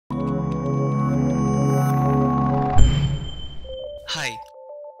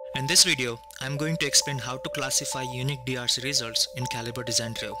In this video, I'm going to explain how to classify unique DRC results in Calibre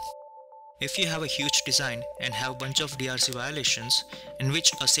Design Review. If you have a huge design and have a bunch of DRC violations in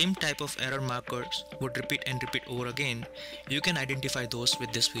which a same type of error markers would repeat and repeat over again, you can identify those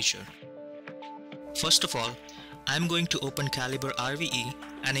with this feature. First of all, I'm going to open Calibre RVE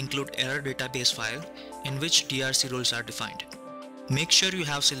and include error database file in which DRC rules are defined. Make sure you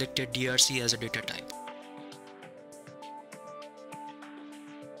have selected DRC as a data type.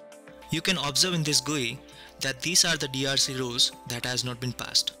 You can observe in this GUI that these are the DRC rules that has not been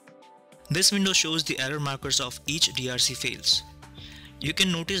passed. This window shows the error markers of each DRC fields. You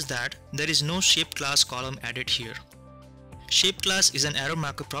can notice that there is no shape class column added here. Shape class is an error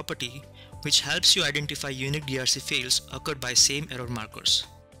marker property which helps you identify unique DRC fields occurred by same error markers.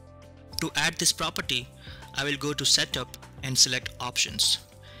 To add this property, I will go to Setup and select Options.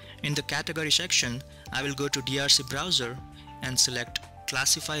 In the Category section, I will go to DRC Browser and select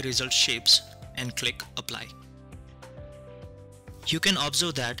Classify Result Shapes and click Apply. You can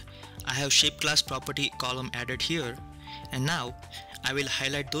observe that I have shape class property column added here, and now I will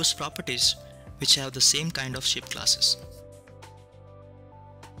highlight those properties which have the same kind of shape classes.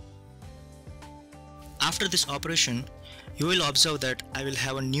 After this operation, you will observe that I will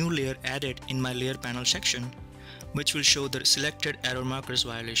have a new layer added in my layer panel section which will show the selected error markers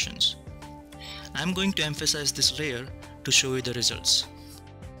violations. I am going to emphasize this layer to show you the results.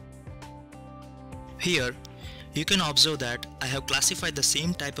 Here, you can observe that I have classified the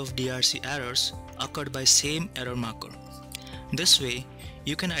same type of DRC errors occurred by same error marker. This way,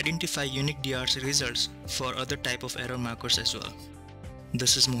 you can identify unique DRC results for other type of error markers as well.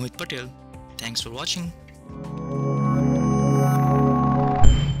 This is Mohit Patel. Thanks for watching.